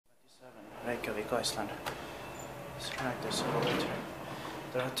Reykjavík, Iceland. Let's connect this elevator.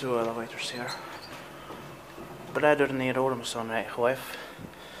 There are two elevators here. Brædurnir Ormsson EHF,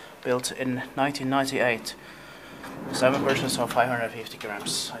 built in 1998. 7 persons of 550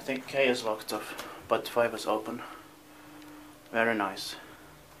 grams. I think K is locked off, but 5 is open. Very nice.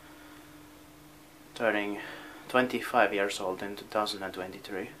 Turning 25 years old in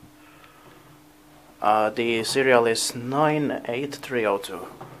 2023. The serial is 98302.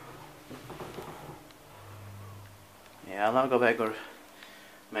 Yeah, Laugavegur,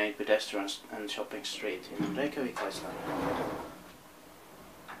 main pedestrian and shopping street in Reykjavík, Iceland.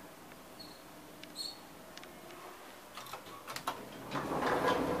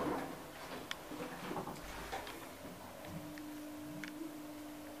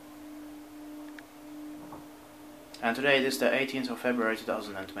 And today it is the 18th of February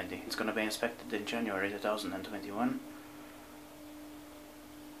 2020. It's gonna be inspected in January 2021.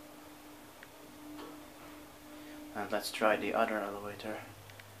 And let's try the other elevator.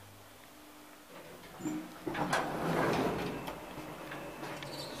 It's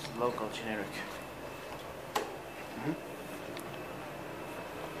local generic.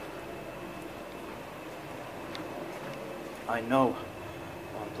 I know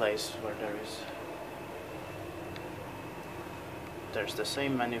one place where there's the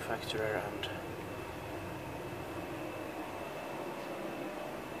same manufacturer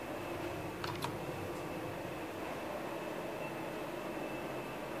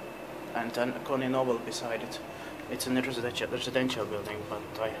and then Connie Noble beside it. It's a residential building, but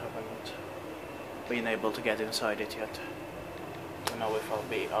I haven't been able to get inside it yet to know if I'll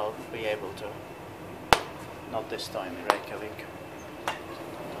be able to. Not this time in Reykjavik.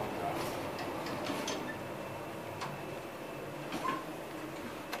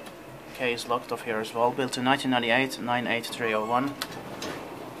 K is locked off here as well. Built in 1998, 98301.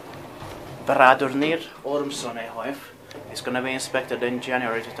 Brædurnir Ormsson EHF is going to be inspected in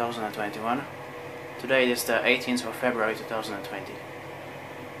January 2021. Today is the 18th of February 2020.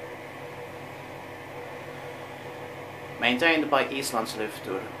 Maintained by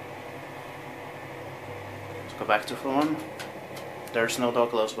Íslandslyftur. Let's go back to phone. There's no door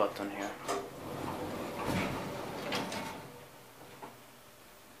close button here.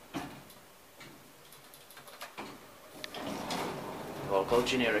 Local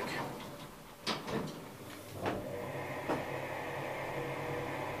generic.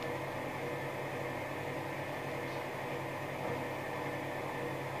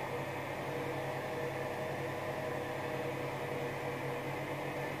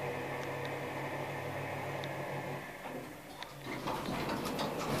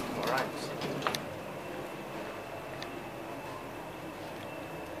 Alright.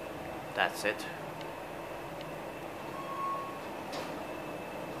 That's it.